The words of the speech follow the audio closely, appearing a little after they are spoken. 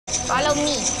Follow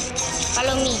me.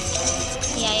 Follow me.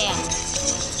 Yeah.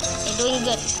 You're doing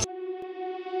good.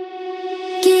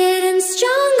 Getting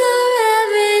stronger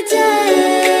every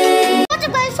day. What's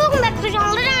up guys, welcome back to the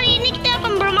channel. Dan hari ini kita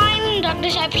akan bermain Dark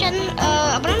Deception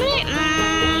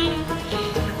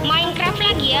Minecraft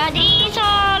lagi ya. Jadi so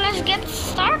let's get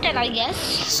started I guess.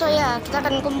 So ya, kita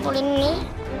akan kumpulin ini.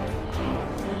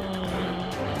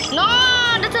 No,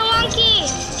 that's a monkey.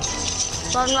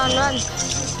 Run.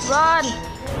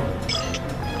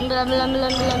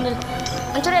 Ambil.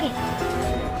 Hancurin.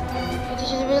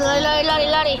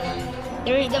 Lari.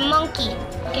 There is the monkey.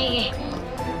 Okay.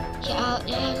 Ya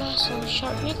lah, so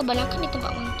sharpnya kebanyakan di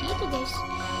tempat monkey itu guys.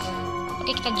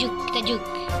 Oke, kita juk.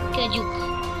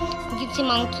 Mungkin si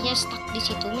monkey-nya stuck di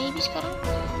situ maybe sekarang.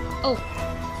 Oh,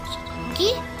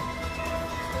 monkey.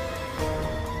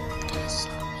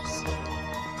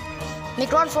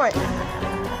 Make run for it.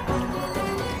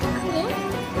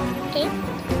 Okay.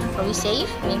 Are we safe?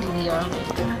 Maybe we are.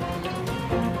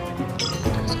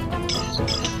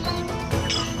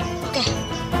 Okay.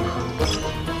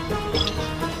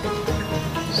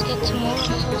 Let's get some more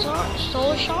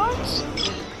soul shards.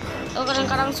 Oh,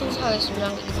 kadang-kadang susah guys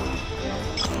bilang kayak gitu.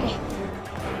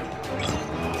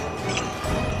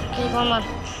 Okay, come on.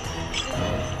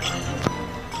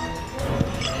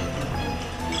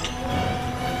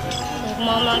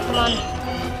 Come on.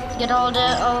 Get all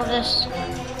this.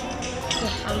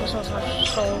 Ambil soul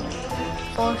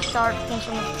shardnya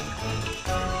semua.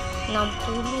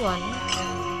 60-an.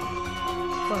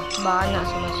 Wah, banyak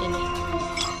sama sini.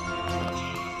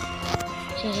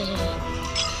 Sini.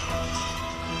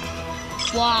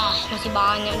 Wah, masih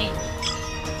banyak nih.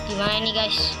 Gimana ini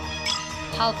guys?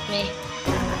 Help me.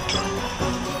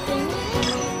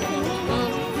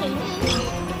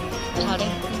 Saling.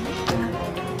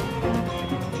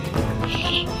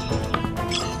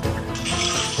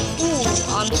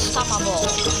 Unstoppable.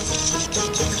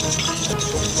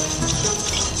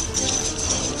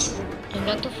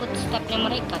 Dan tuh footstepnya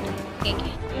mereka tuh. Oke.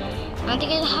 Nanti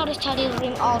kita harus cari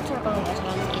ring altar kalau nggak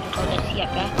salah mungkin kalau udah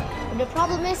siap ya. But the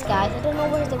problem is guys, I don't know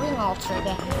where's the ring altar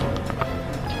then.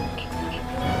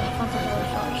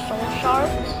 Soul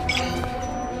shards.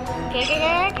 Okay.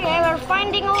 We're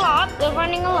finding a lot. We're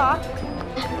finding a lot.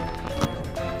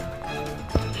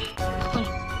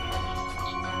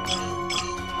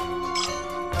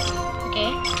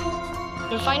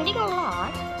 Is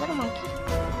that a monkey?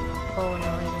 Oh no,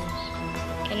 it is.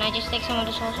 Can I just take some of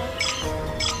the soul shards?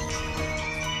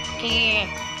 Okay.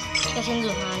 Kasihin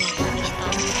dulu.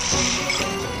 Stun.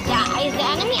 Yeah, is the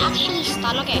enemy actually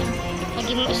stun? Okay.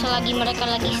 Selagi mereka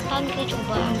lagi stun, kita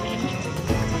coba ambilin.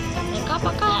 Mereka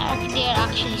apakah they're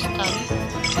actually stun?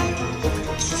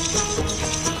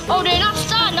 Oh, they're not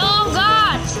stun. Oh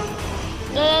god.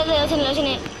 Lihat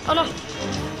sini. Oh no.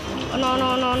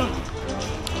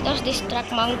 Kita harus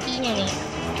distract monkey-nya nih.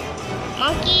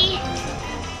 Monkey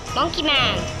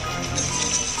man.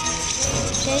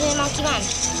 Sini monkey man.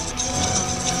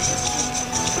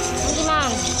 Nah,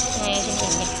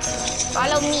 sini.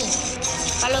 Follow me.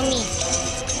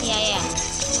 Yeah.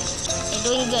 You're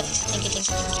doing good. Thank you.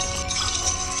 Okay.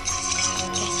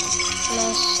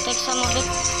 Let's take some of it.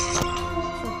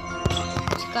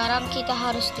 Sekarang kita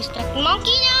harus distract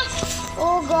monkey-nya.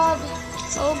 Oh god.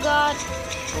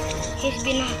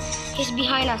 He's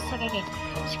behind us. Okay.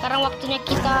 Sekarang waktunya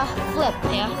kita flip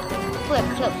ya. Flip.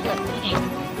 Okay.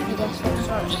 Ini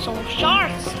soul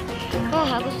shards.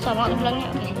 Aku susah banget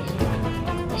bilangnya. Okay.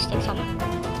 Let's take some.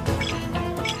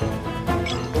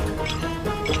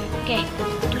 Okay.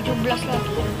 17 lagi.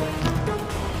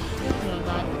 Oh my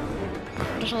god.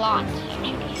 There's a lot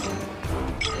actually.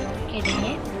 Okay,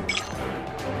 ini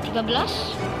 13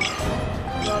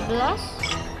 12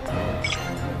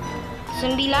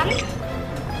 9.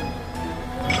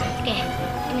 Oke,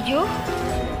 7.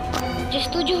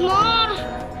 Just 7 more.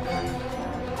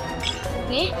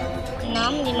 Nih, 6,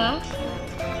 5,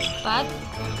 4,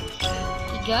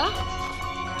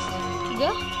 3.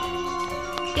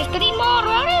 Just 3 more.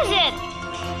 Where is it?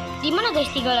 Di mana guys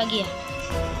 3 lagi ya?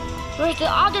 Where's the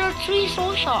other 3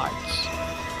 soul shards?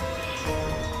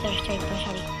 Kita harus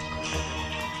cari.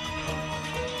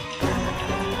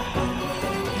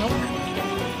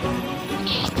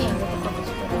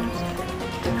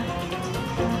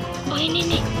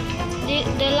 Ini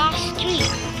the last 3.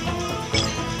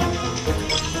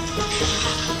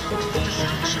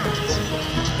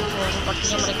 Oh,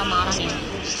 sepertinya mereka marah nih.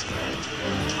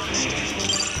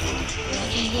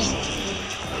 Okay.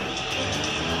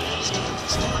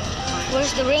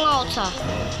 Where's the ring altar?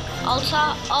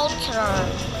 Altar.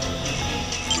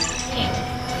 Okay.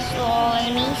 So all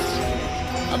enemies.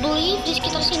 I believe di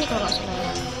sekitar sini kalau nggak salah.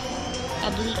 I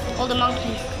believe all the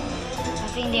monkeys. I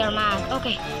think they are mad.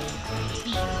 Okay.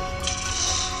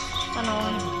 Tunnel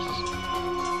enemies.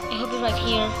 I hope it's right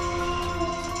here.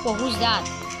 Whoa, who's that?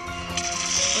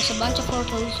 There's a bunch of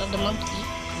photos of the monkey.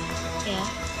 Yeah.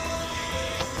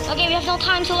 Okay, we have no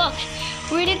time to look.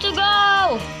 We need to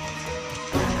go.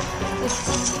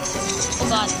 Oh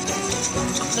God.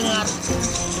 Aku dengar.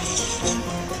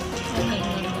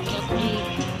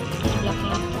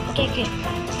 Okay.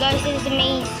 Guys, this is the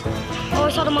maze. Oh,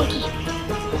 I saw the monkey.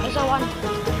 I saw one.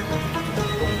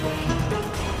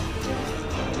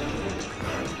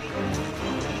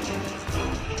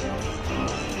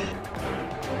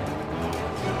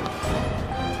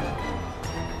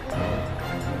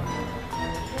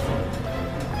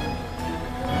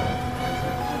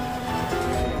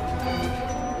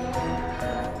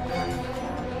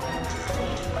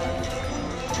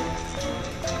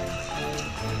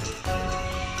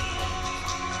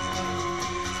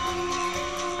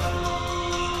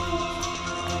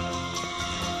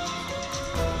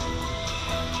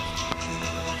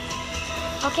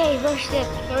 Okay, where's it?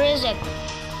 Where is it?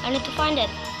 I need to find it.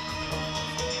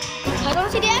 I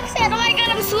don't see the exit. Oh my God,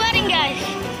 I'm sweating, guys.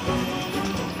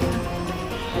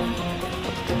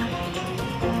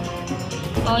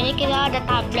 Pokoknya kita ada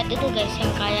tablet itu, guys,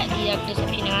 yang kayak di dark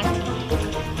deception yang asli.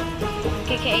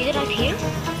 Okay, is it right here?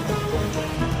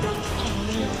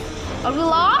 Are we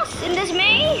lost in this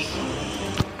maze?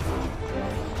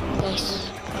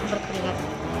 Guys, berkeringat.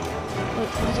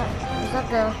 Wait, is that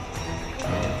the...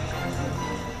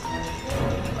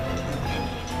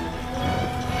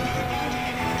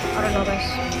 I don't know, guys.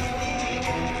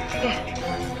 Yeah.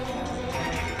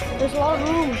 There's a lot of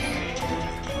rooms,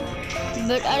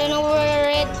 but I don't know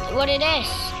what it is.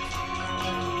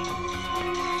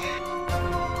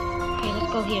 Okay, let's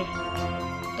go here.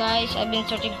 Guys, I've been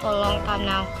searching for a long time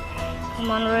now. Come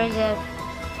on, where is it?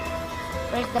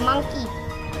 Where's the monkey?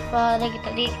 Well, tadi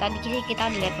kita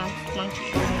lihat monkey,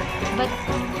 but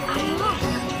I'm lost.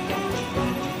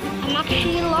 I'm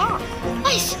actually lost.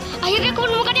 Guys, akhirnya aku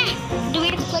menemukannya. Do we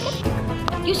have to click it?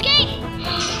 You escaped!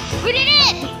 We did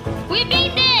it! We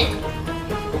beat it!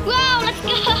 Wow, let's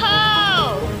go!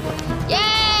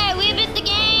 Yay! We beat the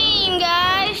game,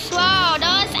 guys! Wow,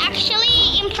 that was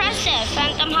actually impressive,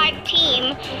 Phantom Hype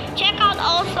team. Check out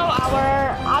also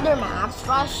our other maps,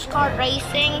 Rush Kart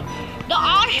Racing, the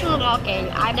Awesome. Okay,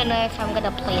 I don't know if I'm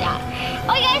gonna play that.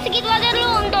 Okay guys, segitu aja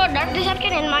dulu untuk Dark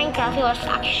Deception in Minecraft. It was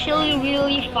actually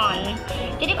really fun.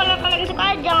 Jadi kalau kalian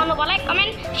suka, jangan lupa like,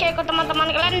 comment, share ke teman-teman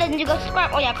kalian, dan juga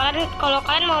subscribe. Oh ya, kalau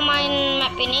kalian mau main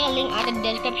map ini, link ada di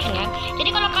description ya. Jadi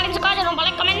kalau kalian suka, jangan lupa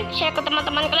like, comment, share ke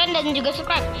teman-teman kalian, dan juga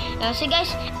subscribe. See you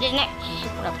guys di next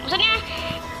subscribe. Maksudnya,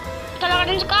 kalau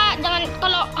kalian suka,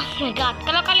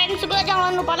 kalau kalian suka,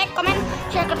 jangan lupa like, comment,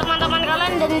 share ke teman-teman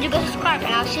kalian, dan juga subscribe.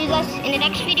 And I'll see you guys in the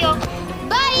next video.